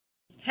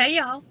Hey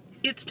y'all,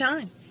 it's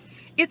time.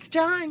 It's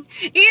time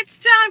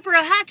for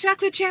a hot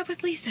chocolate chat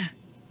with Lisa.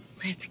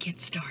 Let's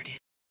get started.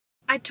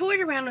 I toyed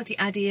around with the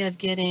idea of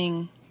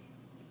getting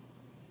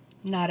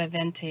not a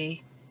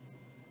venti,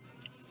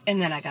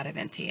 and then I got a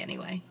venti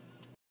anyway.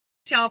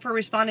 Y'all for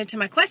responding to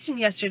my question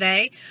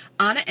yesterday.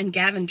 Anna and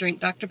Gavin drink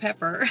Dr.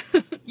 Pepper,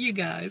 you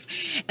guys,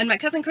 and my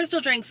cousin Crystal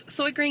drinks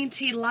soy green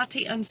tea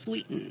latte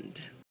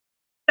unsweetened.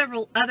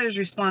 Several others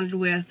responded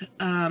with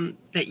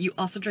that you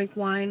also drink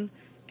wine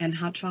and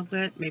hot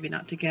chocolate, maybe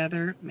not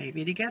together,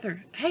 maybe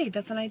together. Hey,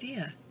 that's an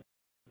idea.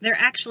 There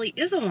actually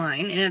is a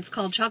wine, and it's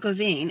called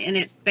Chocovine, and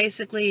it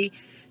basically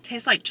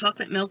tastes like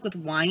chocolate milk with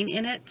wine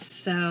in it.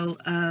 So,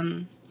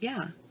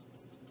 yeah,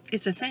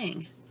 it's a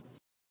thing.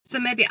 So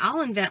maybe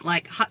I'll invent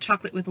like hot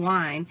chocolate with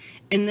wine,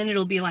 and then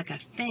it'll be like a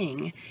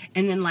thing,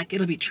 and then like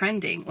it'll be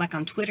trending, like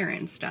on Twitter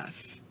and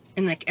stuff,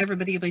 and like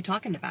everybody will be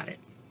talking about it.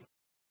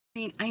 I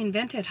mean, I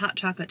invented hot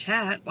chocolate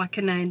chat. Why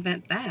couldn't I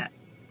invent that?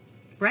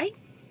 Right?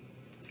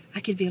 I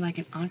could be like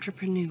an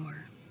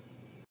entrepreneur.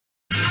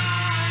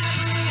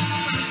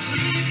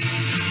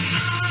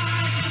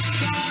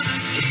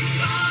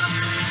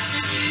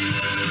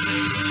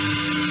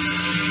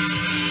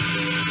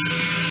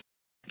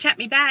 Chat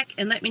me back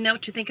and let me know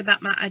what you think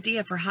about my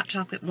idea for hot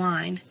chocolate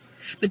wine.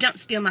 But don't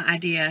steal my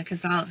idea,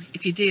 because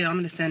if you do, I'm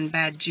going to send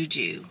bad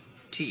juju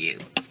to you.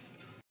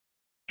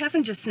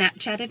 Cousin just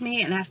Snapchatted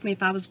me and asked me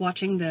if I was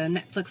watching the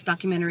Netflix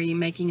documentary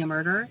Making a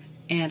Murder,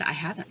 and I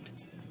haven't.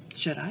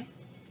 Should I?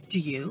 Do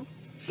you?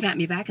 Snap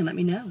me back and let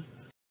me know.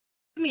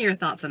 Give me your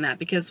thoughts on that,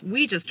 because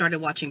we just started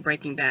watching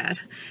Breaking Bad.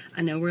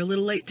 I know we're a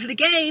little late to the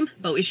game,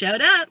 but we showed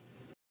up.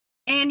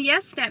 And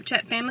yes,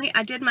 Snapchat family,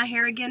 I did my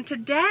hair again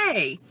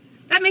today.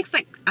 That makes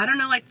like, I don't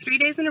know, like 3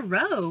 days in a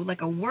row,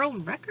 like a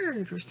world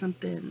record or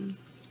something.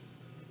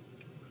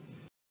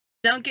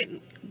 Don't get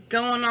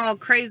going all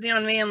crazy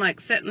on me and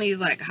like setting these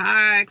like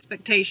high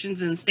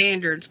expectations and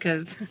standards,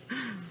 because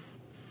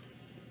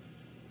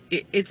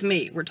it's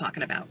me we're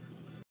talking about.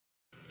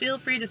 Feel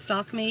free to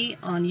stalk me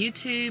on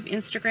YouTube,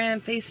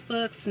 Instagram,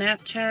 Facebook,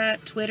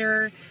 Snapchat,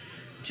 Twitter,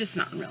 just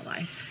not in real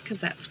life,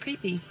 because that's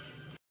creepy.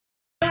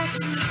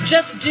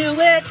 Just do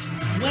it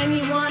when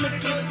you want to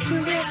get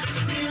to it.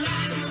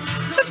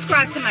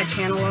 Subscribe to my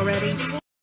channel already.